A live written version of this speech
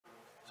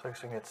So we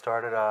can get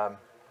started. Hi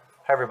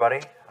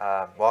everybody,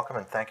 welcome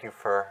and thank you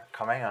for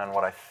coming on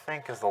what I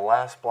think is the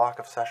last block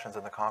of sessions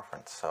in the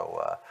conference.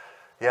 So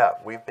yeah,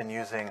 we've been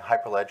using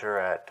Hyperledger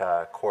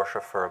at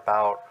Corsha for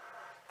about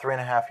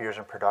 3.5 years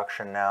in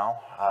production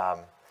now.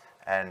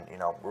 And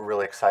we're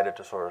really excited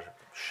to sort of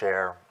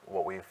share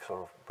what we've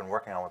sort of been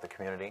working on with the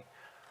community.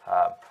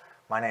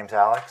 My name's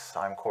Alex.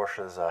 I'm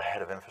Corsha's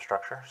head of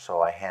infrastructure, so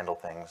I handle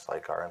things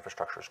like our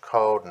infrastructure as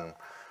code and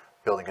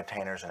building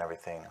containers and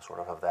everything sort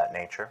of that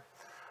nature.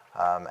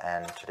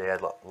 And today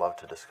I'd love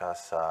to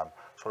discuss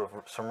sort of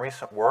some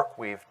recent work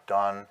we've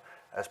done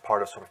as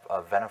part of sort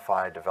of a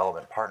Venafi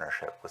development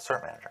partnership with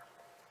cert-manager.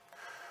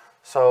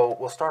 So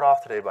we'll start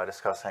off today by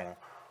discussing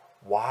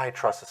why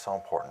trust is so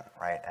important,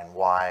 right? And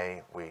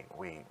why we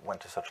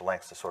went to such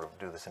lengths to sort of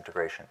do this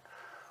integration.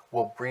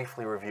 We'll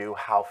briefly review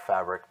how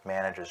Fabric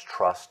manages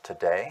trust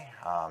today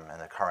and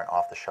the current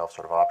off-the-shelf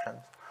sort of options.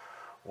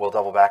 We'll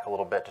double back a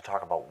little bit to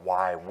talk about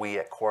why we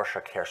at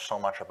Corsha care so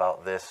much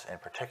about this in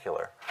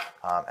particular,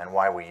 and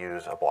why we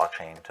use a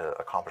blockchain to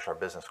accomplish our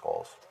business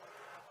goals.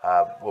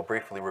 We'll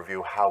briefly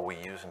review how we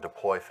use and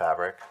deploy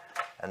Fabric,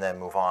 and then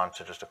move on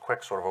to just a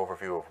quick sort of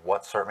overview of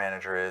what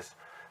cert-manager is,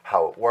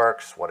 how it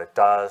works, what it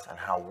does, and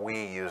how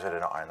we use it in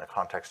the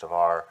context of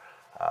our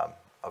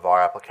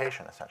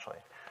application, essentially.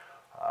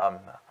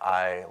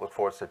 I look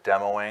forward to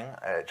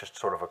demoing just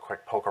sort of a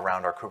quick poke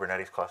around our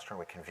Kubernetes cluster, and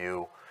we can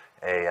view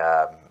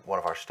one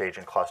of our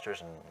staging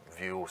clusters and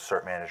view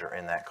cert-manager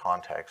in that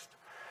context.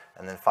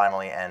 And then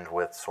finally end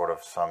with sort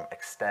of some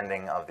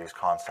extending of these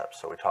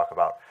concepts. So we talk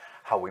about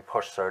how we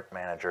push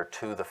cert-manager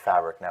to the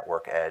Fabric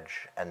network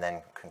edge, and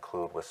then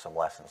conclude with some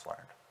lessons learned.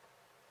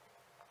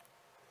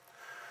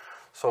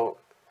 So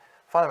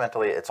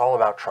fundamentally, it's all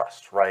about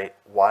trust, right?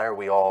 Why are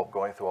we all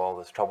going through all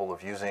this trouble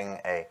of using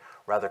a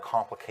rather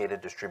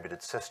complicated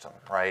distributed system,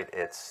 right?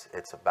 It's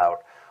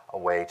about a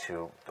way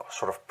to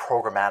sort of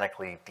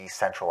programmatically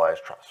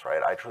decentralize trust,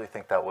 right? I truly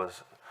think that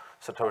was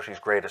Satoshi's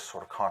greatest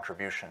sort of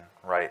contribution,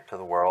 right, to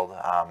the world.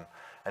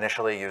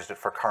 Initially used it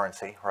for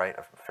currency, right,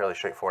 a fairly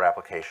straightforward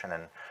application,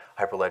 and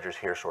Hyperledger's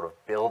here sort of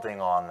building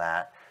on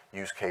that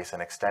use case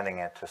and extending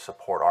it to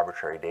support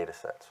arbitrary data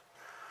sets.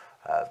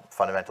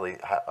 Fundamentally,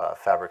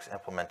 Fabric's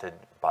implemented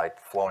by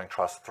flowing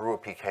trust through a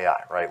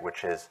PKI, right,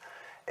 which is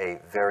a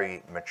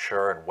very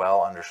mature and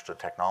well understood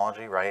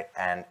technology, right,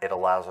 and it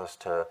allows us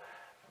to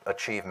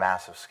achieve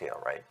massive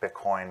scale, right?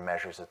 Bitcoin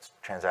measures its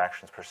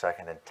transactions per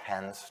second in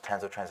tens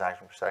of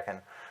transactions per second.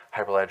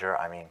 Hyperledger,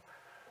 I mean,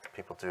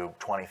 people do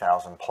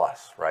 20,000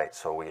 plus, right?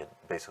 So we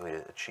basically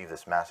achieve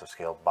this massive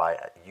scale by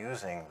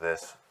using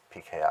this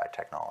PKI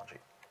technology.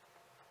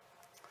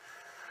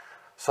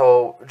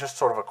 So just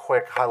sort of a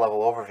quick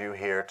high-level overview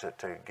here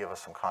to give us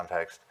some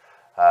context.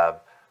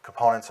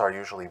 Components are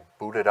usually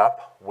booted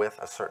up with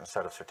a certain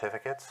set of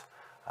certificates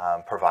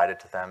provided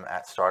to them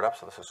at startup.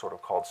 So this is sort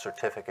of called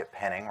certificate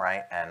pinning,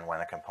 right? And when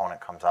a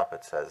component comes up,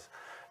 it says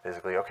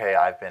basically, okay,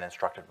 I've been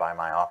instructed by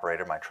my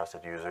operator, my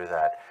trusted user,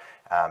 that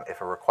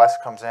if a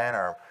request comes in,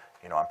 or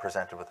I'm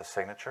presented with a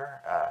signature,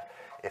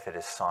 if it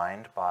is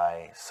signed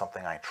by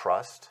something I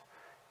trust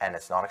and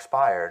it's not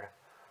expired,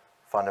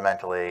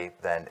 fundamentally,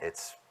 then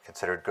it's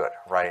considered good,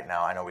 right?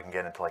 Now, I know we can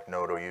get into like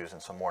node OUs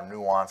and some more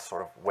nuanced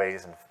sort of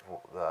ways and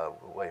the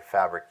way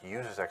Fabric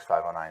uses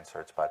X509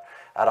 certs, but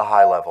at a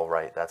high level,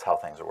 right, that's how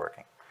things are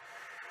working.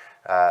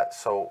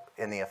 So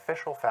in the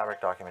official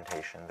Fabric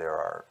documentation, there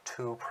are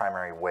two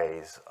primary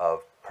ways of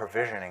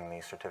provisioning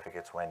these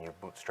certificates when you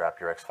bootstrap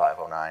your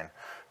X509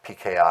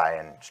 PKI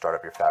and start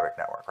up your Fabric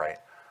network, right?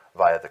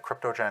 Via the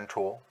cryptogen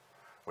tool,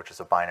 which is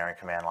a binary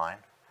command line,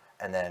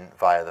 and then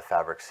via the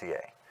Fabric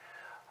CA.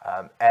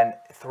 And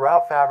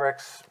throughout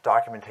Fabric's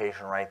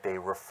documentation, right, they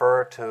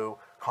refer to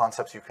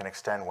concepts you can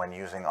extend when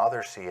using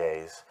other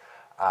CAs,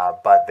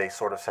 but they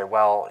sort of say,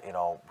 well,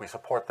 we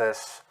support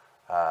this,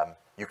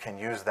 you can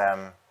use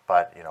them,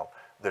 but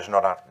there's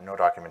no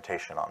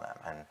documentation on them.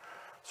 And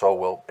so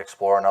we'll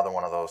explore another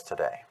one of those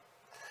today.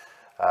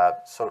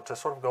 So to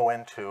sort of go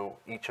into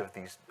each of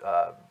these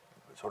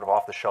sort of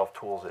off-the-shelf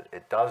tools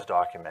it does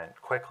document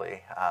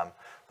quickly,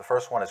 the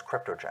first one is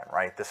cryptogen,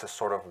 right? This is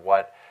sort of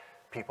what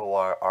people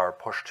are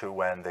pushed to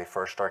when they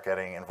first start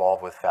getting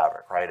involved with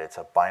Fabric, right? It's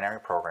a binary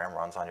program,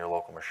 runs on your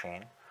local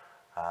machine,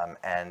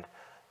 and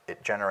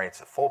it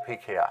generates a full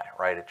PKI,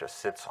 right? It just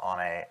sits on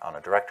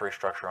a directory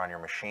structure on your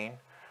machine,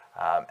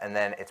 and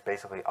then it's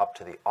basically up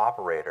to the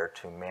operator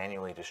to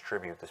manually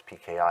distribute this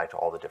PKI to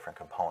all the different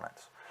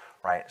components,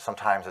 right?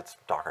 Sometimes it's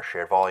Docker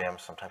shared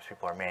volumes, sometimes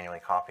people are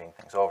manually copying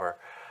things over.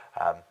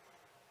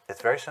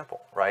 It's very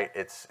simple, right?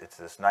 It's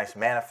this nice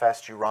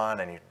manifest you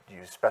run, and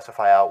you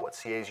specify out what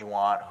CAs you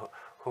want,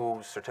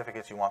 whose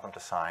certificates you want them to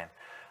sign.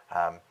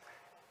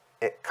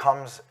 It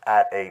comes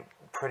at a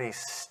pretty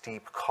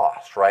steep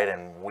cost, right?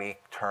 And we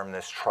term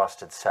this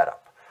trusted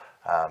setup.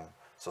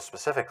 So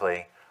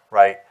specifically,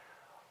 right,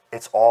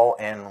 it's all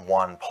in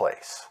one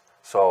place.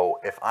 So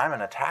if I'm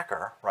an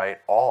attacker, right,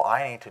 all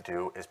I need to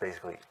do is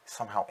basically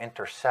somehow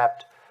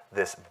intercept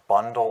this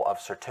bundle of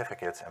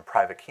certificates and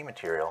private key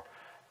material,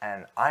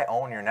 and I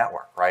own your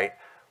network, right?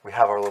 we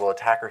have our little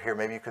attacker here.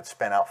 Maybe you could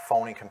spin out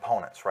phony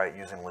components, right,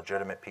 using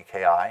legitimate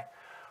PKI,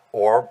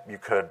 or you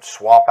could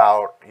swap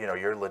out,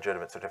 your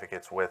legitimate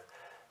certificates with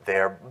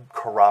their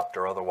corrupt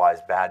or otherwise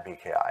bad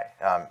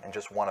PKI, and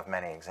just one of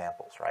many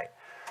examples, right?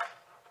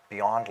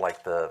 Beyond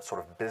like the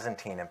sort of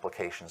Byzantine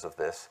implications of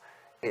this,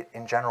 it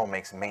in general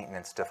makes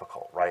maintenance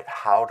difficult, right?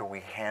 How do we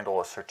handle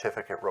a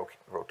certificate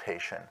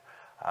rotation?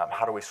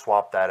 How do we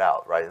swap that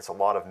out, right? It's a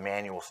lot of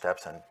manual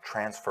steps in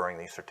transferring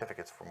these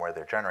certificates from where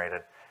they're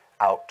generated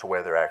out to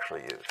where they're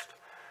actually used.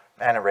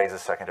 And it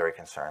raises secondary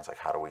concerns, like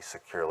how do we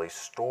securely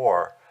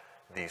store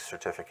these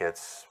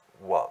certificates,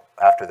 well,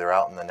 after they're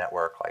out in the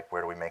network, like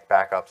where do we make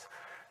backups?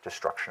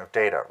 Destruction of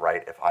data,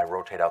 right? If I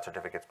rotate out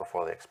certificates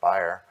before they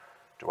expire,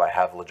 do I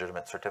have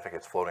legitimate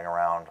certificates floating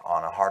around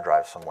on a hard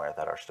drive somewhere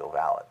that are still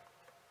valid?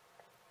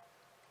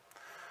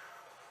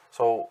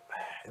 So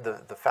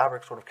the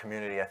Fabric sort of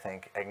community, I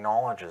think,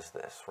 acknowledges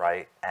this,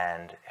 right,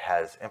 and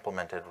has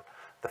implemented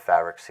the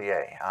Fabric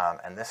CA.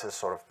 And this is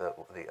sort of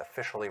the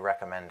officially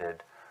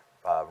recommended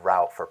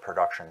route for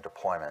production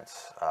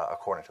deployments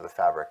according to the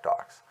Fabric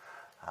docs.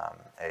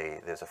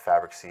 There's a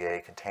Fabric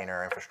CA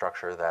container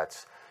infrastructure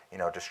that's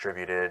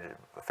distributed,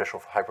 official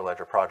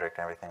Hyperledger project,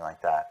 and everything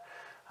like that.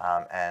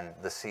 And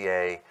the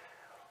CA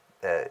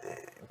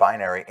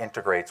binary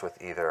integrates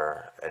with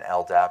either an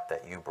LDAP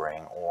that you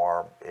bring,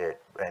 or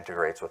it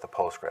integrates with a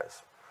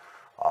Postgres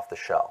off the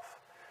shelf.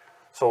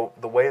 So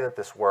the way that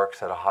this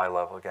works at a high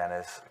level, again,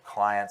 is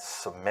clients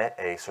submit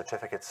a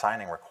certificate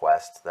signing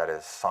request that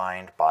is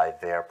signed by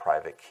their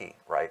private key,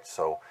 right?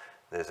 So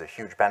there's a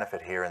huge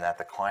benefit here in that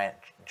the client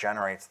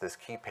generates this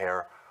key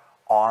pair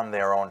on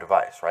their own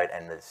device, right?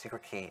 And the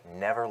secret key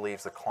never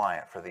leaves the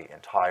client for the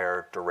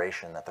entire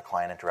duration that the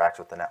client interacts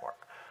with the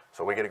network.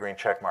 So we get a green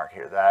check mark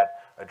here.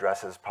 That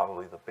addresses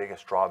probably the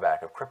biggest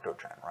drawback of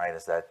cryptogen, right?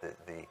 Is that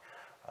the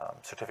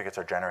certificates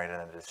are generated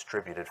in a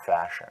distributed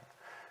fashion.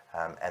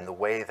 And the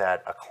way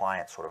that a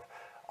client sort of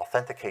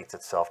authenticates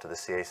itself to the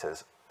CA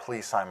says,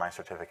 please sign my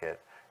certificate,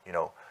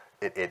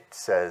 it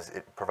says,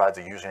 it provides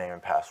a username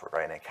and password,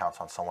 right? And it counts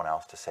on someone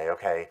else to say,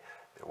 okay,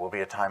 there will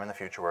be a time in the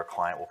future where a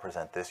client will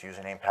present this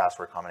username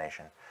password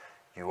combination.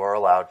 You are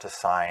allowed to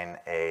sign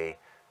a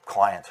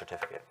client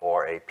certificate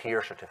or a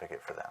peer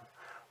certificate for them,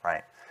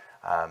 right?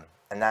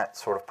 And that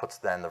sort of puts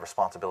then the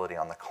responsibility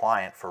on the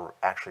client for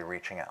actually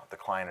reaching out. The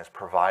client is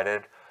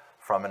provided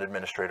from an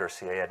administrator,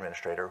 CA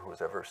administrator, who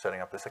is ever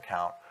setting up this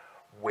account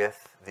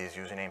with these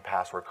username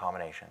password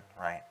combination,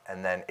 right?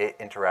 And then it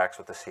interacts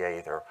with the CA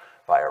either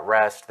via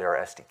REST, there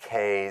are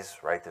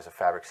SDKs, right? There's a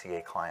Fabric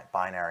CA client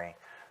binary.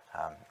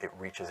 It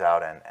reaches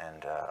out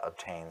and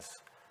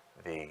obtains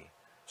the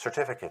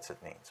certificates it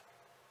needs.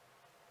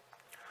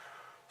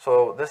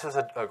 So this is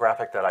a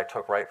graphic that I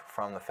took right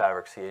from the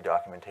Fabric CA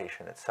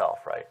documentation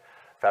itself, right?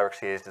 Fabric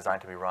CA is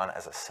designed to be run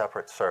as a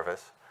separate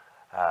service,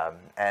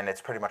 and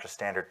it's pretty much a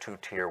standard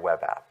two-tier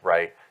web app,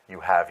 right? You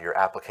have your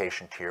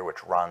application tier,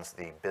 which runs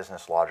the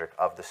business logic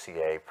of the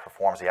CA,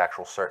 performs the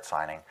actual cert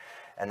signing,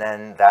 and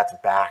then that's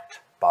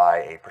backed by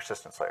a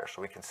persistence layer.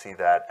 So we can see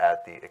that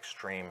at the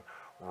extreme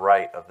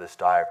right of this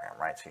diagram,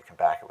 right? So you can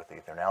back it with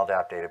either an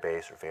LDAP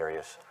database or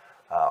various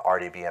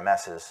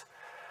RDBMSs.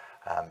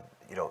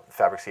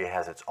 Fabric CA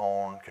has its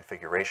own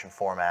configuration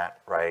format,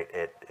 right?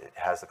 It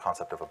has the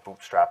concept of a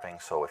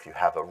bootstrapping. So if you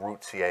have a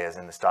root CA as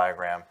in this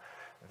diagram,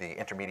 the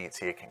intermediate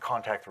CA can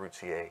contact the root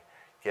CA,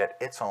 get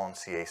its own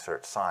CA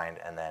cert signed,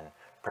 and then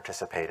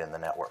participate in the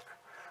network.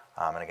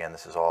 And again,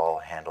 this is all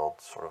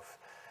handled sort of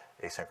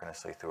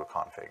asynchronously through a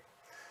config.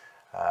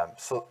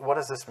 So what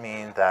does this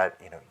mean that,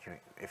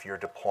 if you're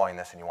deploying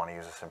this and you want to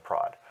use this in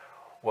prod?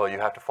 Well, you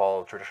have to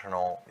follow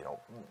traditional,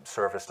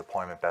 service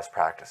deployment best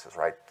practices,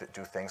 right?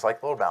 Do things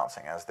like load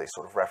balancing, as they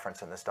sort of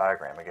reference in this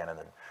diagram, again in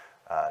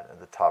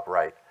the top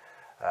right.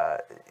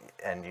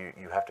 And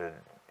you have to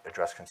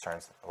address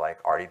concerns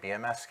like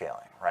RDBMS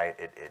scaling, right?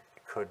 It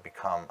could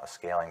become a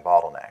scaling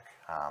bottleneck.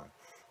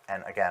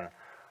 And again,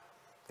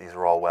 these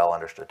are all well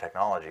understood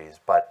technologies,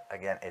 but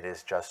again, it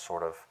is just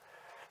sort of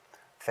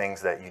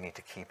things that you need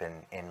to keep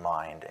in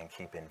mind and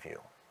keep in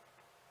view.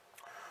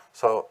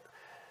 So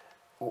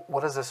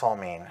what does this all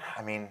mean?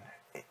 I mean,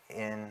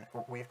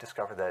 we've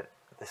discovered that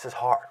this is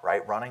hard,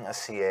 right? Running a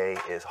CA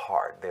is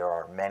hard. There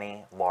are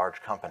many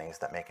large companies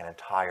that make an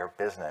entire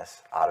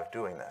business out of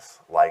doing this,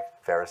 like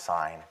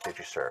VeriSign,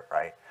 DigiCert,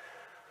 right?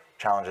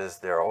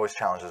 There are always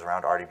challenges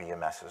around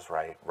RDBMSs,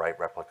 right? Write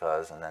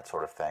replicas and that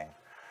sort of thing.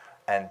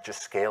 And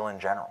just scale in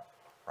general,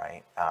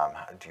 right?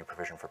 Do you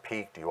provision for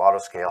peak? Do you auto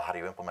scale? How do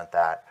you implement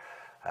that?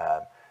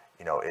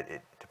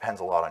 It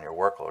depends a lot on your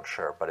workload,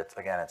 sure, but it's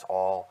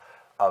all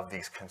of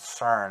these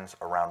concerns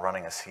around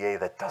running a CA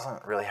that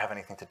doesn't really have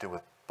anything to do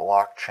with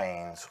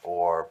blockchains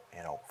or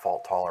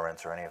fault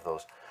tolerance or any of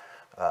those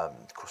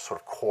sort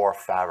of core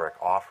Fabric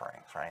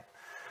offerings, right?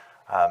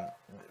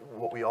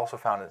 What we also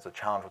found is a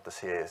challenge with the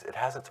CA is it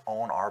has its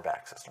own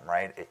RBAC system,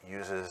 right? It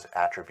uses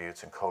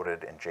attributes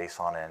encoded in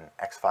JSON and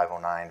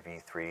X509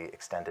 v3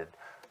 extended,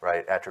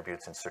 right?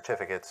 Attributes and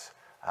certificates.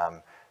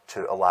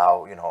 to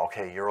allow,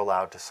 okay, you're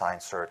allowed to sign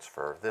certs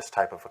for this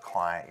type of a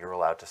client, you're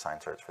allowed to sign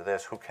certs for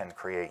this, who can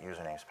create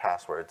usernames,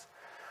 passwords,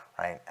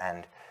 right?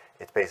 And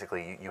it's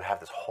basically, you have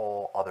this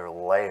whole other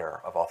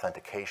layer of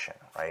authentication,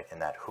 right, in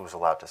that who's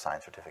allowed to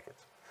sign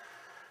certificates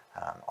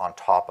on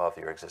top of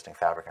your existing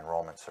Fabric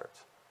enrollment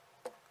certs.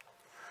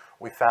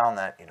 We found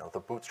that, the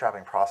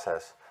bootstrapping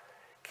process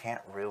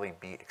can't really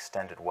be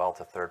extended well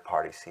to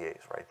third-party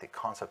CAs, right? The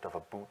concept of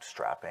a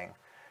bootstrapping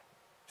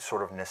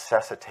sort of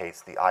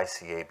necessitates the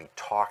ICA be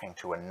talking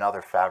to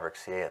another Fabric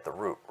CA at the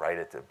root, right?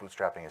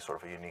 Bootstrapping is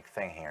sort of a unique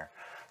thing here.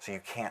 So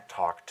you can't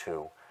talk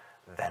to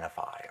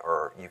Venafi,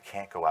 or you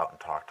can't go out and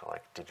talk to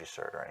like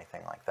DigiCert or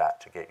anything like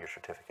that to get your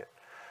certificate,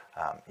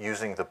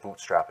 using the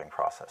bootstrapping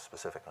process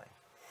specifically.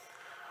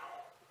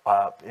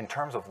 In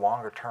terms of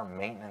longer-term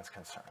maintenance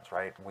concerns,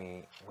 right,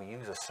 we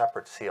use a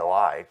separate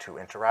CLI to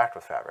interact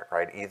with Fabric,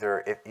 right?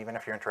 Even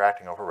if you're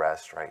interacting over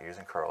REST, right,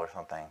 using curl or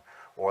something,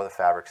 or the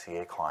Fabric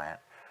CA client,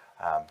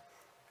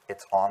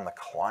 it's on the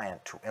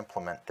client to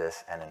implement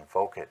this and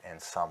invoke it in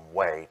some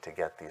way to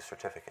get these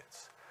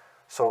certificates.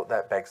 So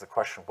that begs the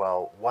question,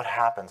 well, what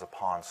happens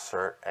upon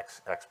cert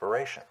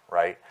expiration,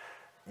 right?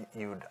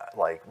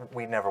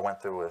 We never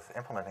went through with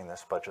implementing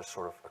this, but just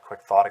sort of a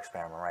quick thought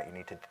experiment, right? You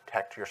need to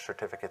detect your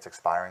certificates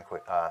expiring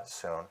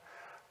soon,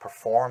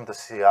 perform the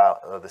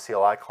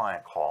CLI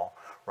client call,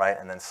 right?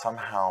 And then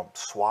somehow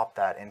swap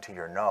that into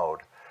your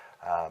node.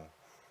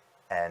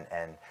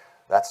 And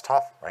that's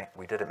tough, right?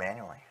 We did it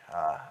manually.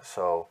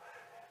 So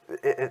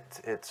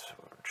it's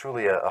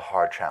truly a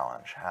hard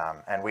challenge.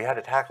 And we had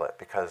to tackle it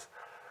because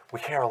we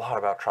care a lot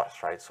about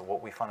trust, right? So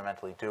what we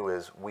fundamentally do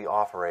is we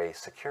offer a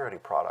security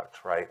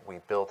product, right? We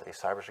built a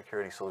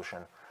cybersecurity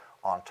solution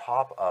on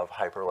top of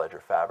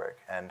Hyperledger Fabric.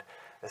 And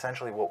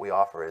essentially what we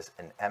offer is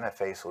an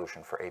MFA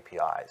solution for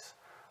APIs.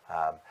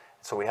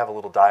 So we have a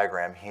little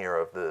diagram here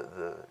of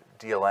the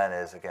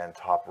DLN is, again,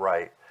 top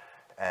right.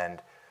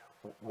 And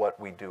what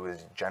we do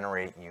is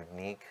generate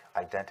unique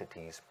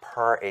identities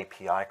per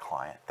API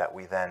client that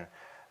we then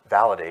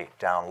validate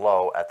down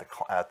low at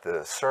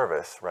the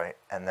service, right?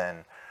 And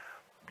then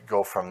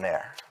go from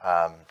there.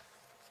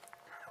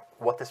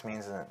 What this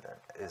means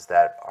is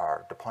that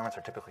our deployments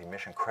are typically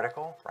mission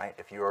critical, right?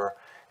 If you're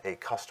a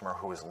customer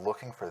who is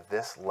looking for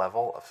this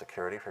level of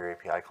security for your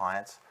API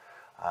clients,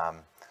 a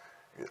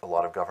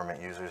lot of government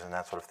users and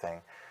that sort of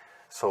thing,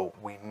 so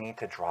we need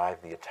to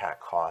drive the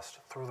attack cost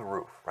through the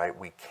roof, right?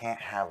 We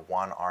can't have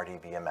one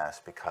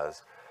RDBMS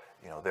because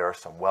there are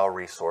some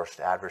well-resourced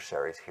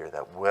adversaries here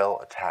that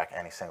will attack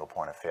any single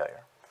point of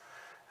failure.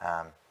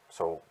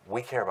 So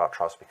we care about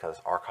trust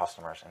because our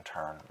customers, in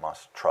turn,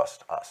 must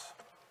trust us.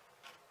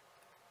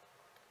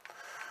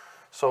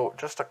 So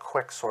just a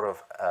quick sort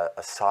of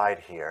aside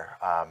here,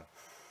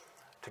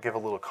 to give a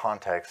little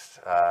context,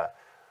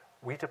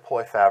 we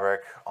deploy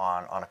Fabric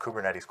on a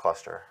Kubernetes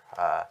cluster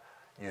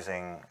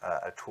using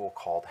a tool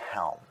called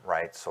Helm,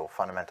 right? So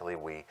fundamentally,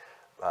 we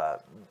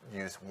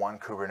use one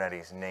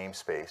Kubernetes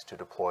namespace to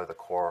deploy the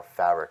core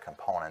Fabric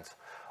components,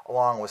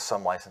 along with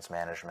some license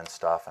management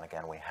stuff. And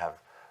again, we have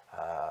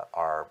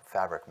our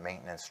Fabric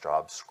maintenance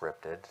jobs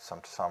scripted.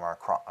 Some are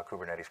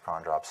Kubernetes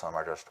cron jobs, some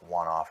are just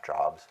one-off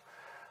jobs.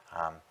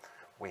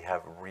 We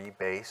have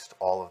rebased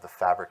all of the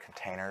Fabric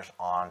containers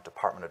on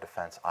Department of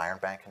Defense Iron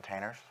Bank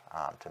containers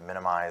to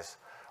minimize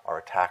our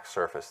attack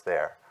surface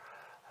there.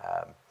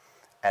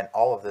 And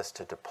all of this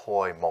to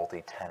deploy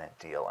multi-tenant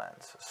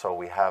DLNs. So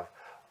we have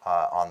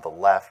on the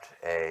left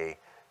a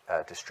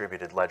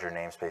distributed ledger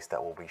namespace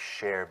that will be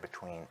shared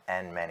between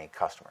many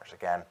customers.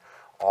 Again,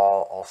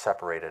 all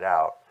separated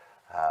out.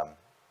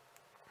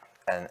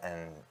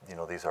 And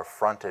these are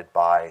fronted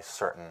by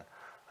certain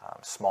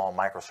small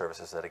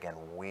microservices that, again,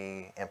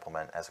 we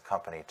implement as a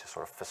company to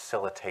sort of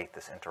facilitate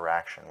this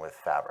interaction with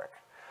Fabric.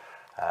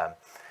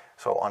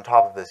 So on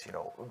top of this,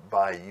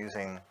 by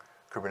using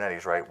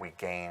Kubernetes, right, we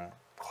gain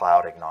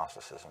cloud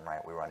agnosticism,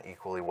 right? We run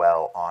equally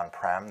well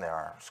on-prem. There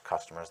are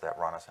customers that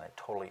run us in a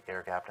totally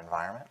air-gapped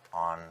environment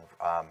on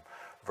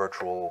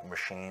virtual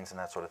machines and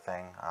that sort of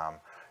thing.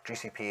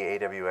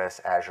 GCP,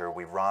 AWS, Azure,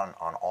 we run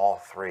on all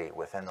three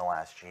within the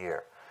last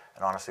year,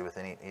 and honestly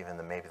within even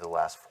maybe the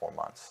last 4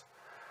 months.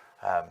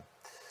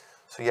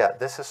 So yeah,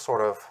 this is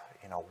sort of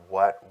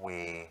what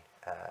we're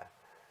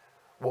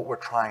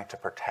trying to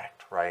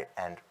protect, right?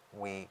 And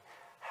we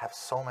have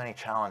so many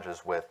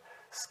challenges with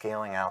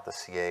scaling out the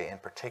CA in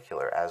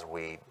particular as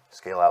we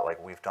scale out.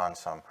 Like, we've done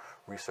some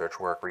research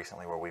work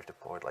recently where we've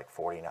deployed like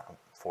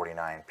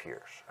 49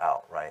 peers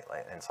out, right?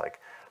 And it's like,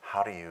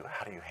 how do you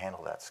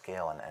handle that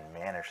scale and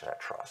manage that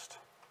trust?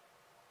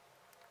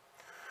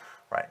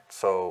 Right,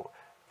 so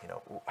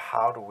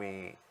how do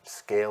we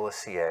scale a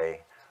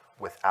CA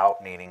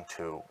without needing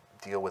to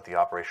deal with the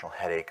operational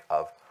headache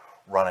of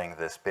running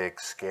this big,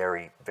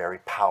 scary, very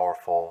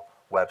powerful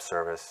web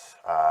service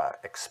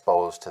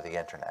exposed to the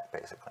internet,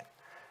 basically?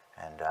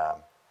 And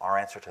our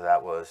answer to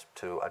that was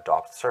to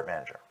adopt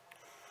cert-manager.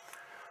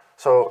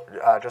 So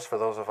just for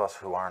those of us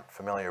who aren't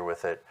familiar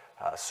with it,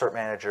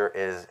 cert-manager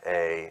is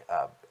a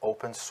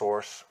open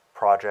source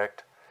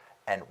project.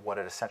 And what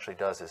it essentially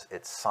does is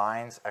it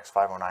signs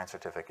X509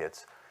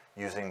 certificates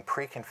using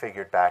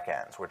pre-configured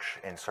backends, which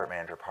in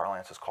cert-manager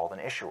parlance is called an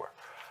issuer.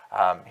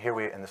 Here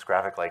in this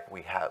graphic, like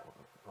we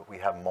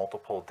have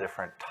multiple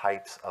different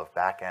types of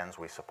backends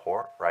we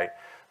support, right?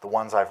 The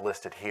ones I've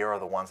listed here are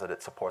the ones that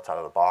it supports out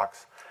of the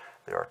box.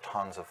 There are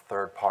tons of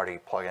third-party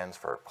plugins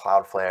for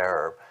Cloudflare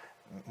or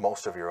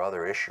most of your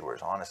other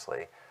issuers,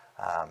 honestly.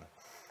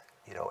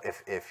 You know,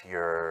 if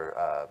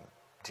your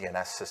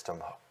DNS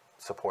system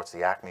supports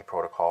the Acme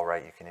protocol,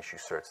 right, you can issue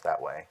certs that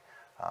way.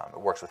 It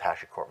works with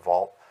HashiCorp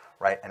Vault,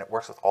 right, and it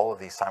works with all of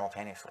these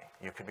simultaneously.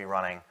 You could be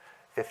running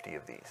 50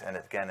 of these, and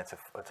again, it's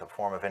a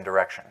form of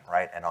indirection,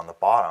 right? And on the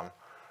bottom,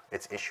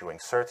 it's issuing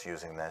certs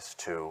using this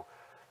to,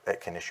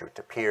 it can issue it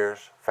to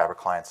peers, Fabric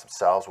clients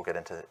themselves. We'll get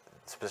into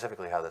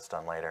specifically how that's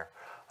done later,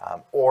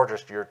 or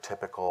just your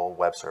typical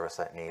web service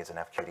that needs an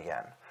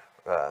FQDN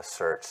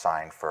cert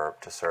signed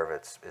to serve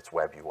its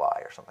web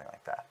UI or something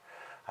like that.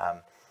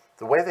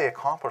 The way they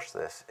accomplish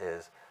this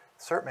is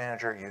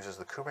cert-manager uses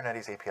the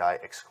Kubernetes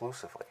API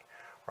exclusively,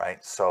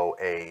 right? So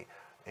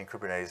in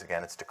Kubernetes,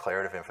 again, it's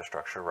declarative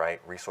infrastructure, right?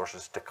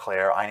 Resources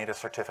declare, I need a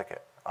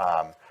certificate.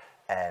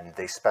 And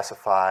they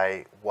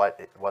specify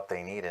what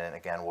they need, and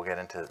again, we'll get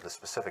into the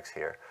specifics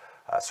here.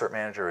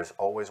 Cert-manager is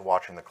always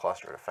watching the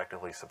cluster. It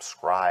effectively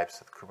subscribes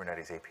to the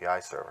Kubernetes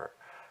API server.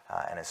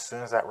 And as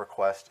soon as that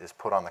request is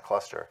put on the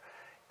cluster,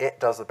 it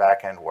does the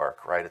back-end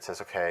work, right? It says,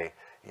 okay,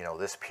 you know,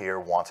 this peer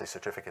wants a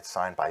certificate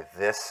signed by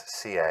this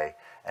CA,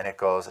 and it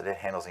goes and it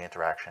handles the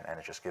interaction, and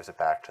it just gives it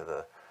back to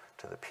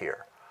the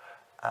peer.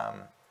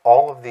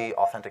 All of the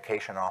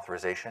authentication and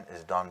authorization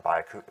is done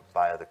by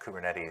the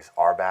Kubernetes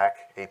RBAC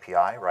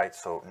API, right?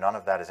 So none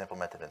of that is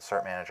implemented in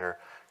cert-manager.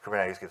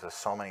 Kubernetes gives us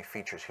so many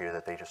features here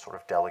that they just sort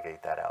of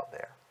delegate that out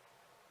there.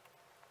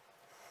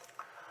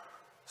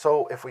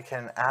 So if we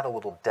can add a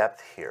little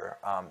depth here,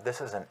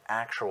 this is an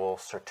actual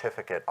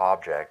certificate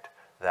object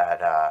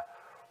that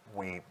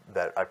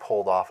I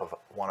pulled off of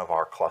one of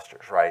our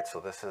clusters, right? So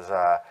this is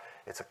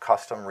it's a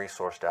custom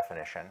resource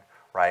definition,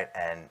 right?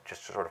 And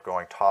just sort of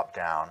going top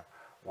down,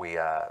 we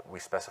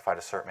specified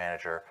to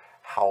cert-manager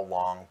how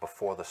long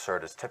before the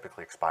cert is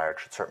typically expired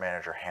should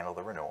cert-manager handle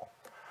the renewal.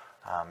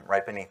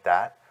 Right beneath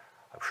that,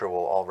 I'm sure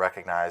we'll all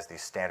recognize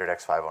these standard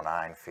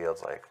X509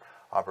 fields like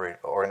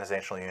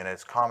organizational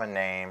units, common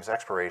names,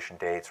 expiration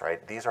dates,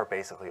 right? These are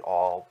basically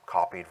all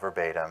copied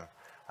verbatim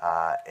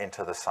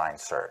into the signed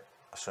cert,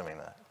 assuming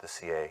the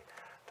CA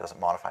doesn't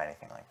modify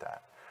anything like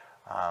that.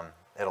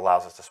 It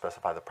allows us to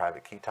specify the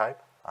private key type.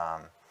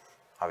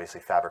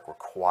 Obviously, Fabric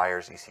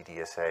requires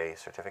ECDSA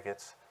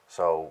certificates,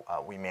 so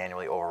we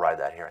manually override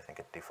that here. I think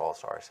it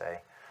defaults to RSA.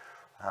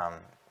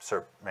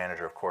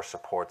 cert-manager, of course,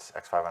 supports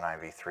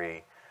X509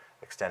 v3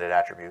 extended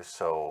attributes,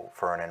 so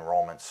for an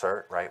enrollment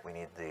cert, right, we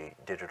need the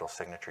digital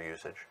signature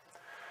usage.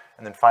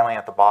 And then finally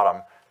at the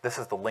bottom, this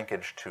is the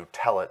linkage to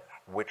tell it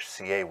which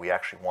CA we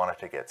actually want it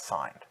to get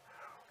signed,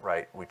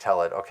 right? We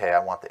tell it, okay, I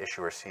want the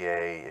issuer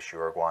CA,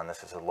 issuer 1,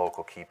 this is a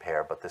local key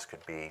pair, but this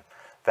could be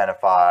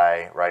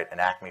Venafi, right, an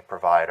Acme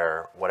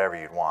provider, whatever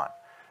you'd want.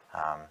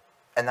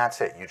 And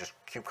that's it. You just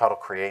kubectl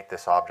create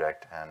this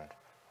object,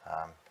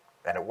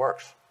 and it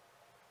works.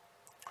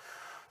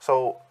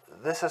 So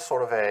this is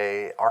sort of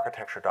a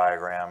architecture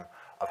diagram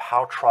of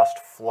how trust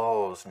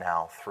flows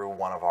now through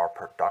one of our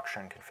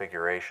production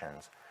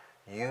configurations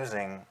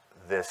using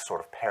this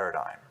sort of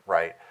paradigm,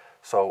 right?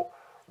 So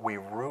we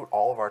root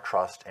all of our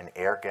trust in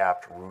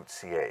air-gapped root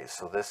CAs.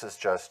 So this is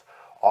just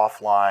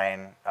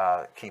offline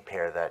key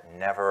pair that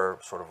never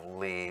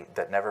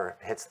that never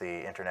hits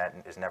the internet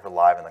and is never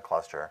live in the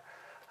cluster.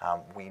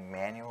 We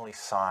manually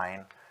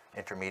sign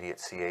intermediate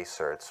CA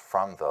certs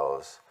from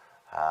those.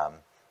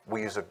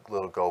 We use a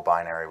little Go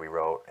binary we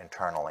wrote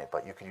internally,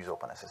 but you could use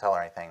OpenSSL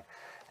or anything.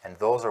 And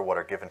those are what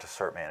are given to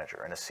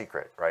cert-manager in a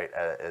secret, right,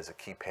 as a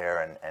key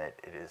pair, and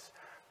it is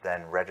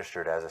then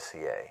registered as a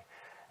CA.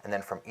 And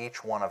then from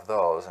each one of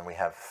those, and we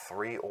have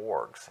 3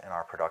 orgs in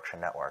our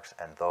production networks,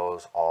 and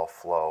those all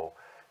flow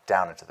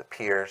down into the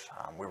peers.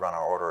 We run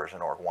our orders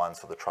in org 1,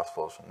 so the trust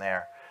flows from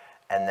there.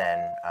 And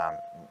then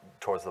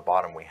towards the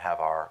bottom, we have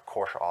our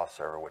Corsha auth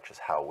server, which is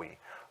how we,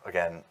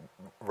 again,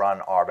 run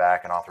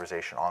RBAC and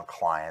authorization on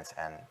clients.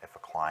 And if a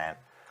client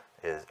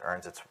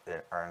earns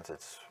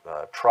its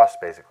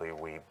trust, basically,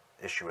 we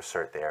issue a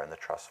cert there, and the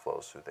trust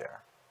flows through there.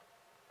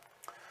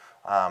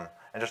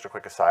 And just a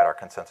quick aside, our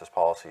consensus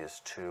policy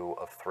is 2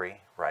 of 3,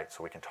 right?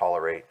 So we can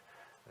tolerate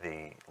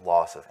the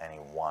loss of any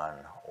one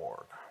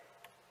org.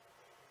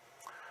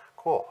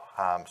 Cool.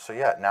 So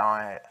yeah, now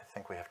I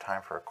think we have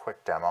time for a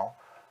quick demo.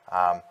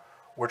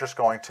 We're just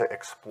going to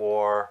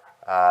explore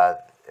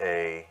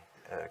a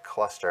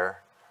cluster,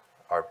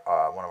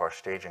 one of our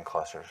staging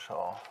clusters.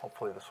 So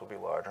hopefully this will be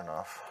large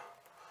enough.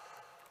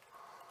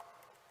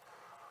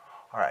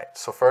 All right,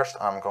 so first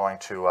I'm going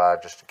to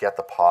just get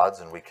the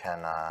pods, and we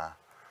can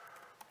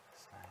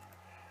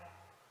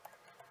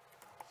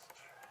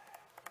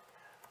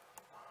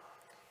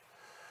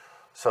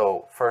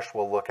so first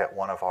we'll look at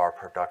one of our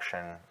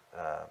production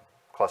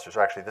clusters.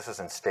 Actually, this is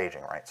in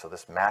staging, right? So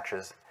this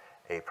matches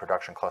a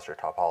production cluster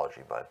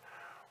topology, but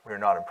we're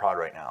not in prod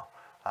right now.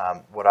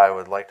 What I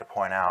would like to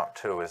point out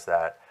too is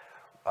that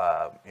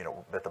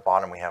at the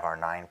bottom we have our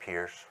 9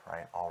 peers,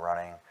 right, all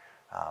running.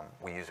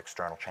 We use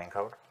external chain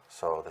code,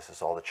 so this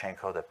is all the chain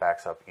code that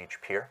backs up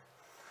each peer.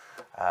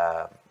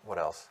 What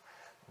else?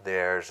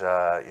 There's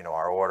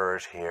our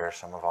orders here,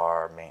 some of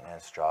our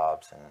maintenance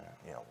jobs, and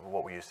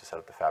what we use to set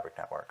up the Fabric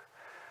network.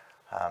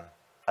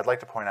 I'd like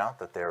to point out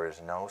that there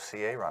is no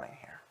CA running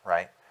here,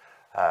 right?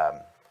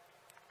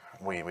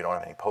 We don't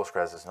have any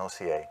Postgres, there's no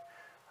CA.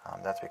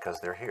 That's because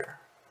they're here.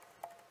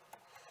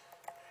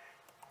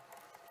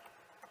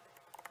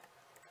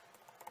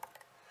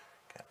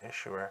 Get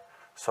issuer.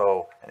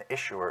 So an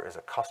issuer is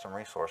a custom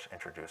resource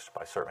introduced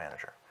by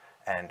cert-manager.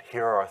 And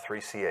here are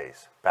 3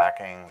 CAs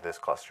backing this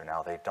cluster.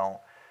 Now, they don't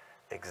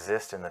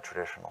exist in the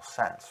traditional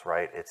sense,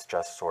 right? It's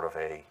just sort of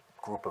a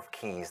group of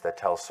keys that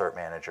tells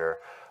cert-manager,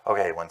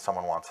 okay, when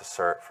someone wants a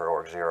cert for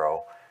org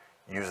 0,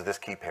 use this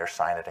key pair,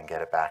 sign it, and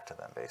get it back to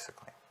them,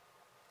 basically.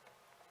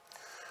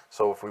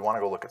 So if we want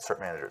to go look at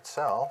cert-manager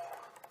itself,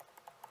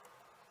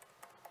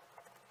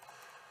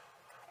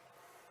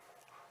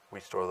 we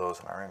store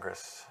those in our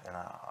ingress.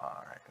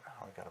 All right,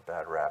 we got a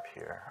bad rap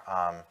here.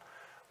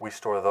 We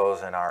store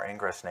those in our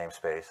ingress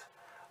namespace,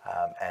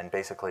 and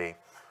basically,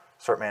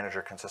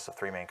 cert-manager consists of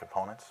 3 main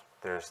components.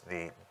 There's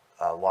the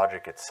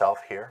logic itself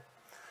here.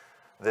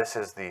 This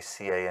is the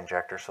CA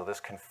injector, so this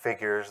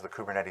configures the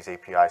Kubernetes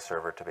API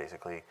server to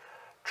basically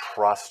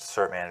trust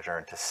cert-manager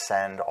and to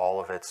send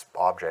all of its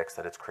objects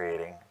that it's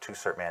creating to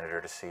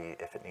cert-manager to see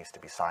if it needs to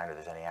be signed or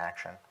there's any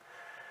action.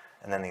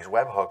 And then these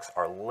webhooks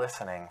are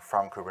listening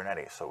from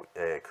Kubernetes. So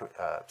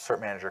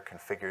cert-manager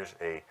configures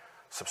a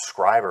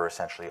subscriber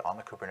essentially on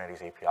the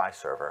Kubernetes API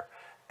server,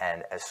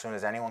 and as soon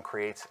as anyone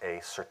creates a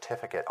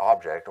certificate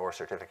object or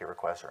certificate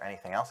request or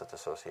anything else that's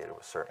associated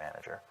with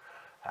cert-manager,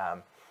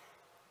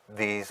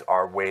 these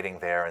are waiting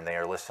there and they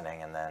are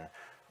listening, and then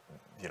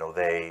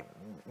they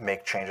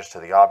make changes to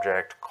the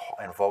object,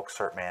 invoke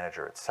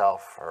cert-manager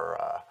itself,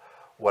 or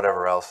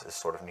whatever else is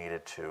sort of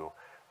needed to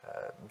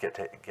get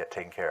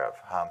taken care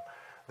of.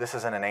 This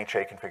is in an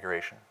HA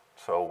configuration,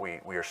 so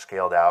we are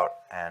scaled out,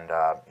 and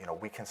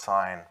we can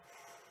sign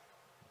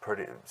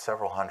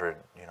several hundred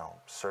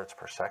certs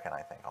per second,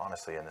 I think,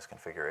 honestly, in this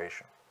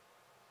configuration.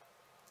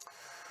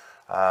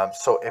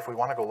 So if we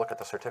want to go look at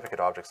the certificate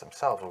objects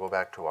themselves, we'll go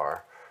back to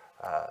our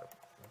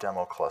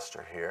demo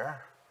cluster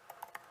here.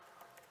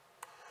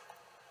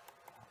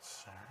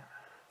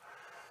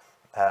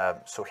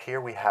 So here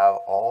we have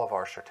all of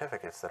our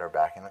certificates that are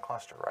backing the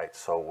cluster, right?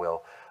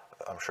 So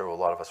I'm sure a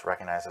lot of us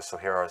recognize this. So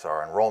here is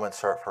our enrollment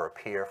cert for a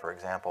peer, for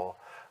example.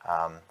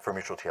 For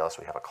mutual TLS,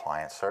 we have a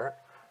client cert,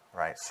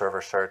 right?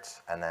 Server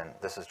certs, and then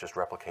this is just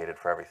replicated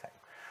for everything.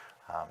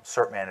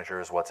 Cert-manager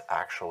is what's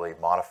actually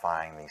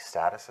modifying these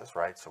statuses,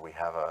 right? So we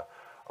have a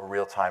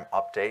real-time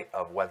update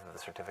of whether the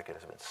certificate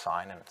has been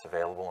signed and it's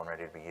available and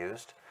ready to be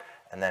used.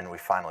 And then we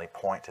finally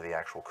point to the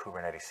actual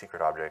Kubernetes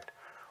secret object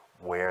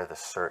where the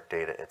cert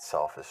data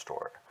itself is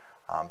stored.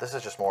 This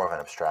is just more of an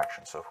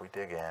abstraction. So if we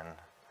dig in,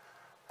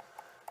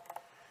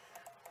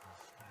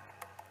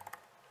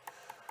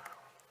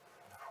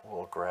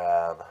 we'll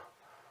grab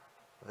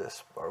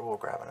this, or we'll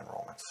grab an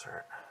enrollment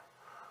cert.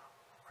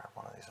 Grab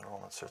one of these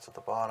enrollment certs at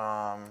the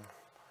bottom.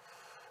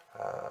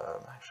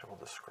 Actually, we'll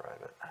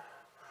describe it.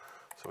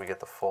 So we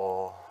get the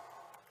full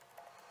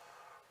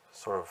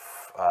sort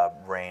of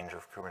range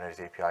of Kubernetes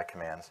API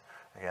commands.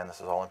 Again,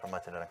 this is all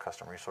implemented in a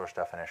custom resource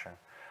definition.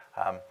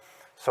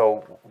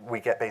 So we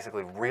get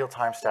basically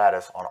real-time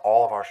status on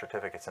all of our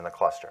certificates in the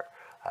cluster.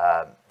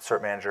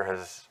 Cert-manager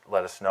has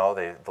let us know,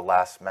 the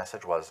last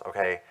message was,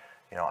 okay,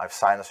 I've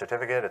signed the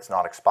certificate, it's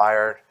not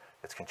expired,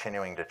 it's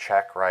continuing to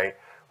check, right?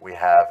 We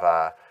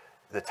have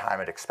the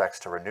time it expects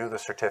to renew the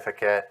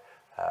certificate,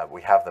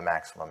 we have the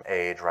maximum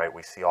age, right?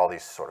 We see all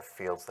these sort of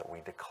fields that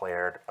we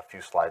declared a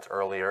few slides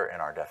earlier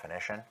in our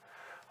definition.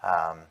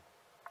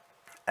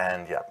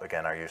 And yeah,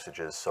 again, our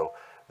usages. So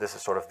this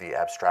is sort of the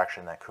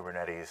abstraction that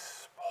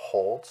Kubernetes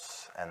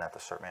holds, and that the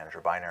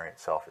cert-manager binary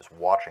itself is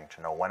watching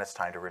to know when it's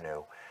time to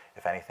renew,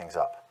 if anything's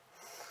up.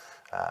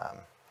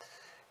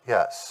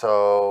 Yeah,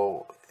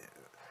 so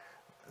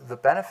the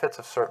benefits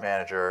of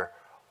cert-manager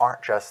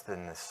aren't just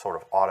in this sort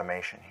of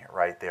automation here,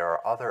 right? There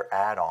are other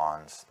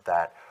add-ons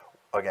that,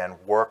 again,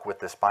 work with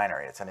this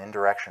binary. It's an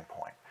indirection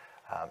point.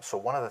 So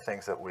one of the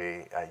things that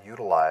we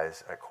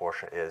utilize at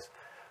Corsha is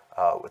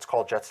it's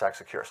called JetStack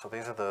Secure. So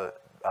these are the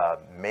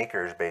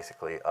makers,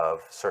 basically,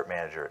 of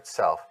cert-manager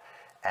itself.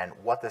 And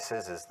what this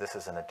is this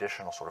is an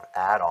additional sort of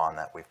add-on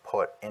that we've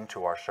put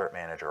into our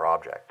cert-manager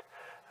object.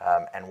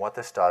 And what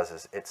this does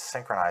is it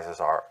synchronizes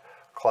our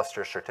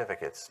cluster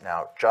certificates.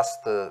 Now,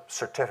 just the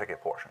certificate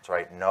portions,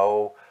 right?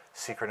 No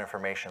secret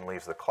information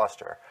leaves the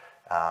cluster.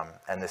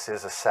 And this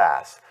is a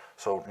SaaS.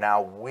 So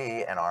now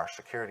we and our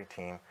security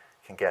team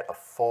can get a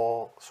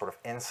full sort of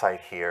insight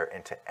here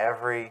into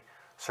every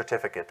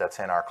certificate that's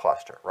in our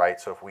cluster, right?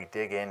 So if we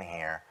dig in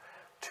here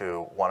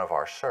to one of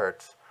our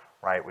certs,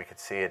 right, we could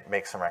see it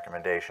make some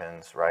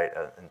recommendations, right,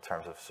 in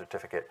terms of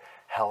certificate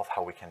health,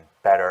 how we can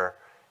better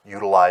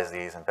utilize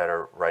these and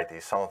better write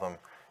these. Some of them,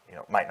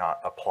 might not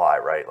apply,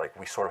 right? Like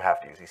we sort of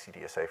have to use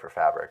ECDSA for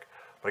Fabric.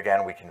 But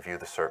again, we can view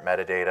the cert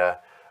metadata.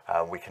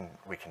 We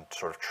can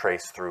sort of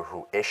trace through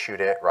who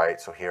issued it, right?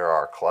 So here are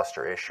our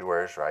cluster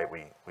issuers, right?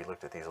 We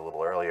looked at these a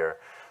little earlier.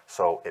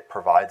 So it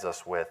provides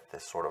us with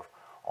this sort of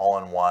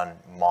all-in-one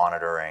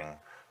monitoring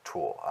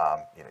tool.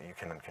 You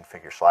can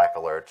configure Slack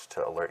alerts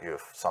to alert you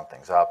if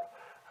something's up.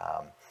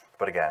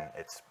 But again,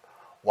 it's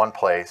one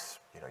place.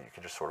 You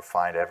can just sort of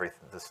find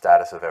the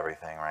status of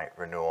everything, right?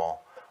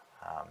 Renewal,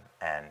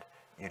 and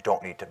you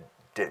don't need to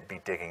be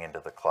digging into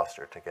the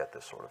cluster to get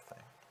this sort of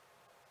thing.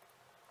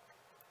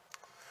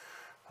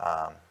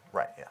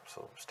 Right, yeah,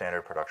 so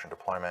standard production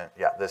deployment.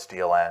 Yeah, this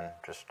DLN,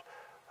 just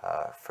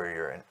for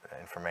your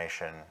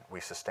information, we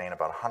sustain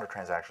about 100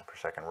 transactions per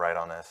second write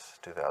on this,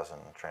 2,000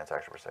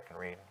 transactions per second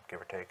read,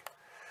 give or take.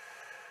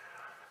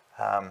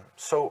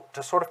 So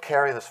to sort of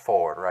carry this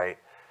forward, right,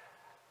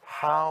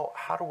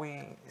 how do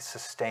we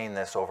sustain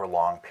this over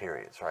long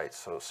periods, right?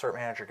 So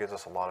cert-manager gives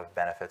us a lot of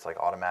benefits like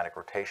automatic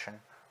rotation,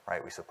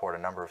 right? We support a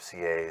number of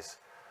CAs.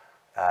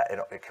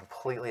 It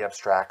completely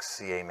abstracts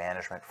CA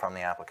management from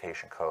the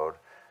application code,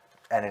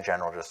 and in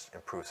general just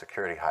improves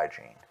security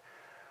hygiene.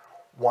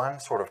 One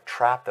sort of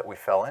trap that we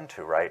fell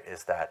into, right,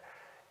 is that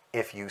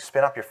if you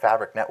spin up your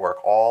Fabric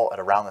network all at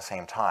around the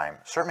same time,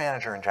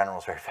 cert-manager in general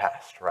is very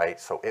fast, right?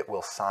 So it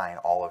will sign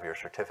all of your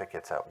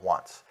certificates at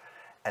once.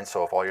 And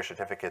so if all your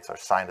certificates are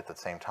signed at the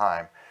same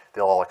time,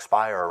 they'll all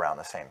expire around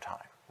the same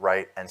time,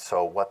 right? And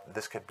so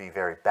this could be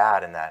very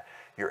bad in that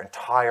your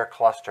entire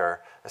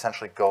cluster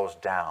essentially goes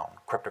down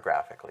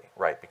cryptographically,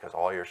 right? Because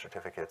all your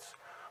certificates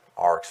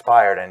are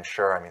expired, and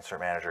sure, I mean,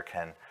 cert-manager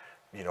can,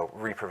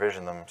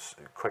 re-provision them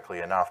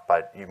quickly enough,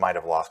 but you might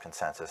have lost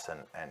consensus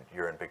and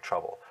you're in big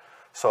trouble.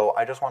 So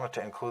I just wanted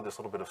to include this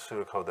little bit of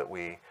pseudocode that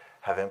we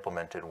have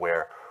implemented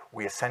where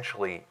we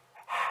essentially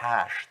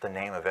hash the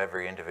name of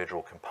every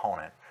individual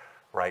component,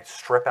 right?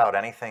 Strip out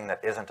anything that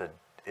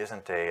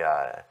isn't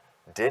a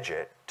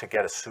digit to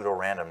get a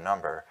pseudo-random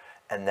number,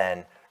 and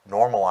then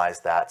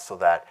normalize that so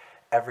that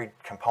every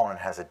component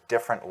has a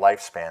different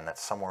lifespan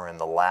that's somewhere in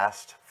the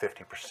last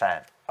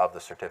 50% of the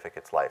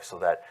certificate's life, so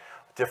that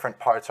different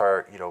parts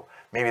are,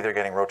 maybe they're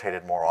getting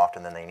rotated more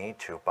often than they need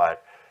to,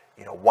 but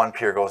one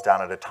peer goes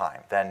down at a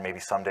time. Then maybe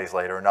some days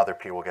later, another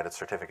peer will get its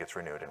certificates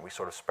renewed, and we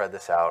sort of spread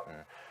this out,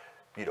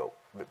 and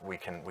we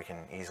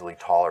can easily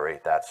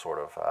tolerate that sort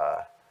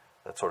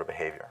of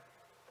behavior.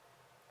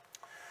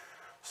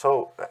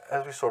 So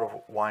as we sort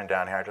of wind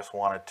down here, I just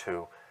wanted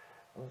to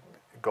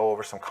go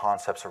over some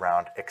concepts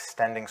around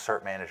extending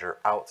cert-manager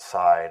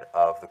outside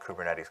of the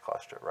Kubernetes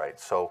cluster, right?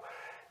 So,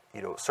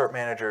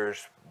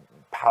 cert-manager's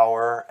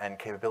power and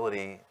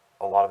capability,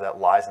 a lot of that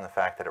lies in the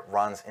fact that it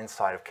runs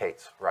inside of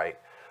K8s, right?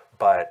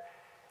 But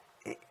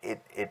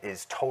it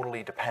is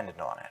totally dependent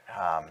on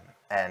it,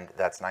 and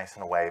that's nice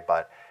in a way,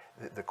 but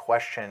the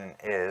question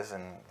is,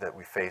 and that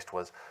we faced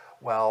was,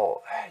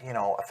 well,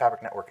 a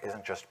Fabric network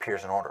isn't just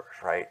peers and orders,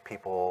 right?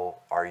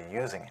 People are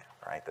using it,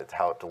 right? That's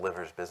how it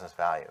delivers business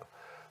value.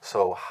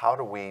 So how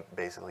do we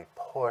basically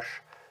push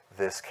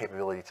this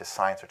capability to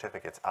sign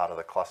certificates out of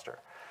the cluster?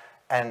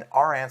 And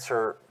our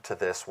answer to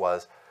this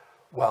was,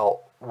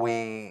 well,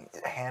 we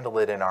handle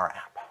it in our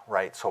app,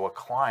 right? So a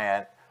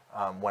client,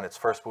 when it's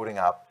first booting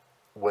up,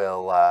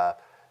 will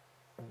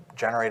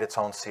generate its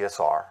own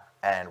CSR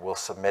and will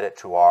submit it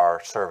to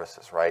our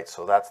services, right?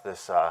 So that's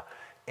this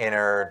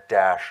inner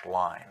dashed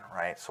line,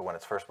 right? So when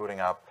it's first booting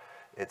up,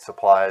 it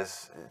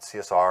supplies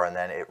CSR, and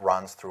then it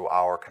runs through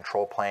our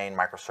control plane,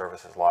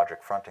 microservices logic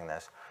fronting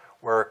this,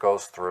 where it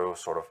goes through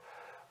sort of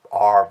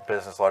our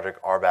business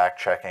logic, RBAC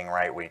checking,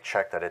 right? We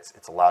check that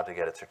it's allowed to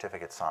get its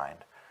certificate signed.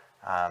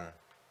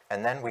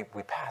 And then we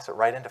pass it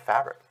right into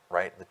Fabric,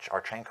 right?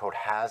 Our chain code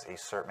has a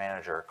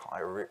cert-manager,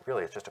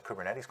 really it's just a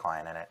Kubernetes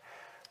client in it.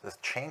 This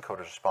chain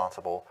code is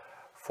responsible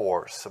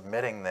for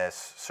submitting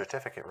this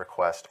certificate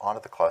request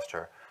onto the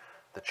cluster.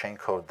 The chain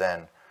code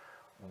then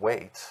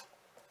waits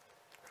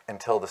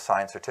until the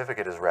signed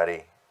certificate is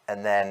ready,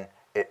 and then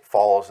it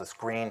follows this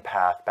green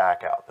path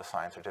back out, the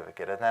signed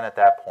certificate. And then at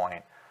that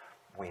point,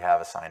 we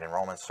have a signed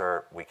enrollment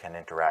cert. We can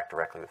interact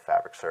directly with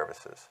Fabric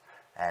services.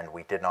 And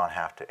we did not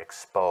have to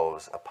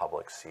expose a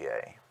public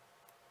CA.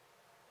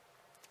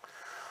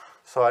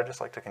 So I'd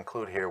just like to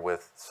conclude here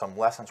with some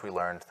lessons we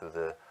learned through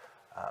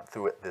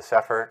this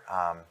effort.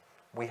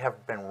 We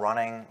have been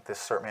running this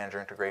cert-manager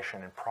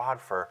integration in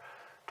prod for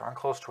darn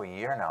close to a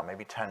year now,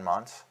 maybe 10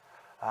 months.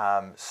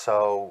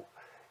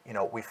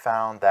 We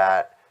found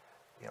that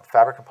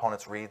Fabric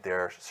components read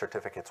their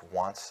certificates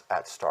once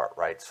at start,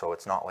 right? So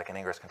it's not like an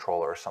ingress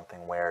controller or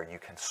something where you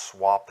can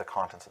swap the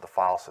contents of the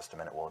file system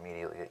and it will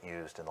immediately get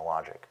used in the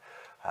logic.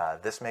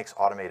 This makes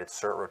automated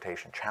cert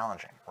rotation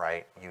challenging,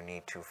 right? You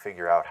need to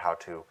figure out how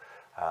to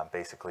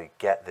basically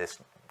get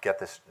this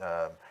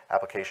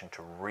application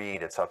to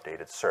read its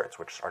updated certs,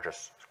 which are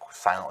just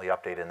silently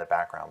updated in the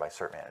background by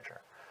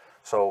cert-manager.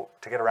 So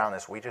to get around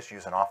this, we just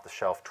use an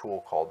off-the-shelf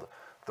tool called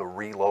the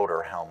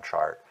Reloader Helm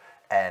chart.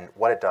 And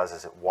what it does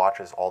is it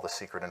watches all the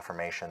secret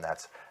information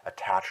that's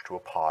attached to a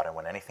pod, and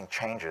when anything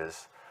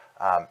changes,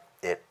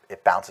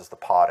 it bounces the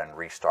pod and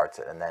restarts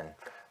it, and then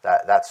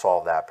that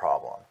solved that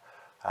problem.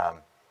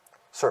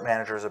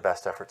 Cert-manager is a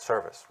best effort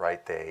service,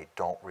 right? They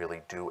don't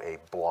really do a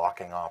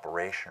blocking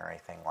operation or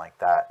anything like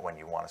that when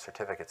you want a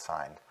certificate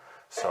signed.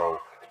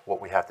 So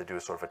what we have to do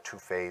is sort of a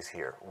two-phase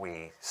here.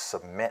 We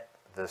submit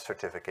the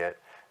certificate,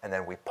 and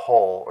then we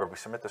pull, or we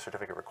submit the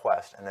certificate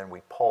request, and then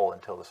we pull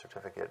until the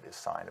certificate is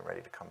signed and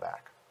ready to come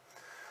back.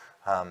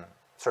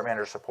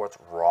 Cert-manager supports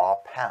raw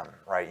PEM,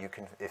 right? You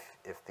can,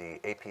 if the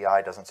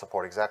API doesn't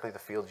support exactly the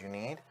fields you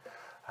need,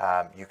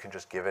 you can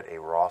just give it a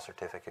raw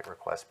certificate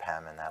request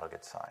PEM, and that'll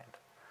get signed.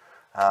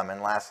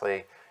 And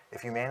lastly,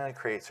 if you manually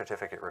create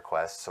certificate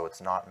requests so it's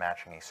not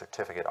matching a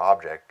certificate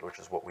object, which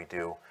is what we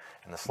do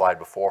in the slide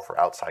before for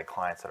outside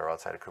clients that are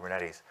outside of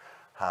Kubernetes,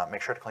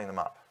 make sure to clean them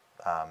up.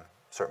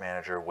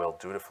 Cert-manager will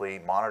dutifully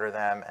monitor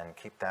them and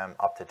keep them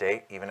up to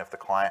date, even if the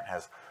client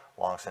has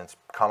long since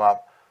come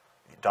up,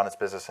 done its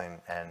business,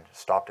 and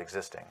stopped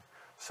existing.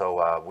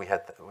 So we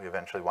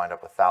eventually wind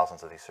up with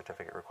thousands of these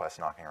certificate requests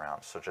knocking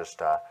around. So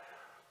just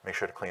make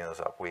sure to clean those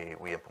up.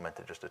 We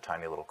implemented just a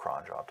tiny little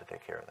cron job to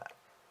take care of that.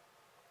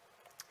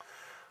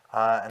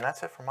 And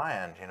that's it from my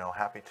end.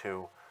 Happy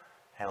to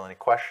handle any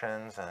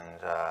questions,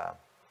 and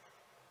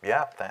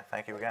yeah,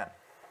 thank you again.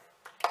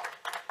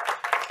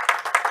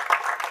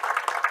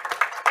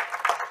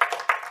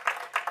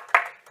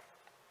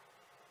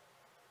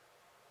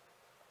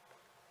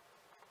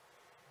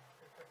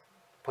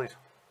 Please.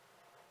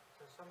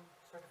 So some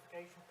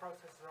certification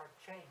processes are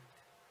chained,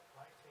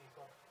 right? So you've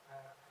got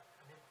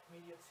an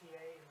intermediate CA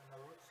and then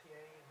a root CA,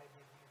 and maybe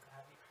you can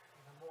have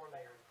even more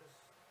layers. Does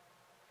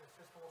the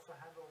system also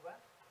handle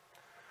that?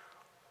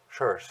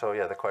 Sure. So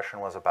yeah, the question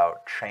was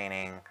about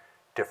chaining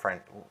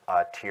different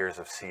tiers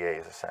of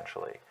CAs,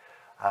 essentially.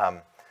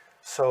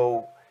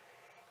 So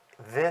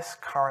this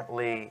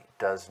currently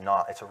does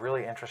not. It's a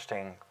really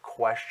interesting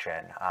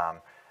question.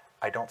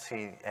 I don't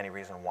see any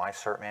reason why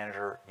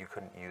cert-manager, you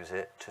couldn't use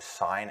it to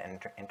sign an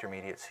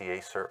intermediate CA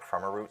cert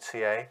from a root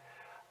CA.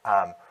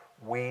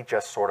 We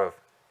just sort of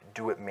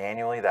do it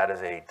manually. That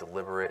is a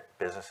deliberate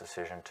business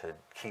decision to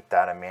keep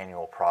that a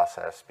manual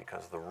process,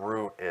 because the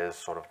root is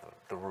sort of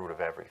the root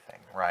of everything,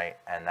 right?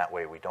 And that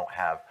way we don't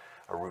have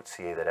a root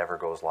CA that ever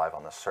goes live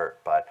on the cert.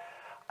 But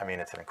I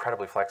mean, it's an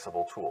incredibly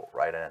flexible tool,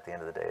 right? And at the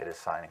end of the day, it is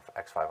signing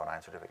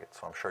X509 certificates,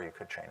 so I'm sure you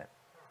could chain it.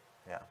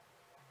 Yeah.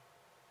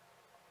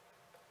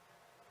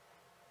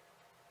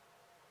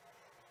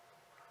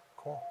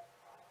 Cool.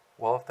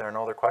 Well, if there are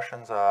no other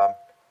questions,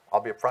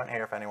 I'll be up front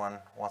here if anyone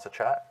wants to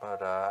chat.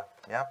 But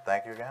yeah,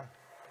 thank you again.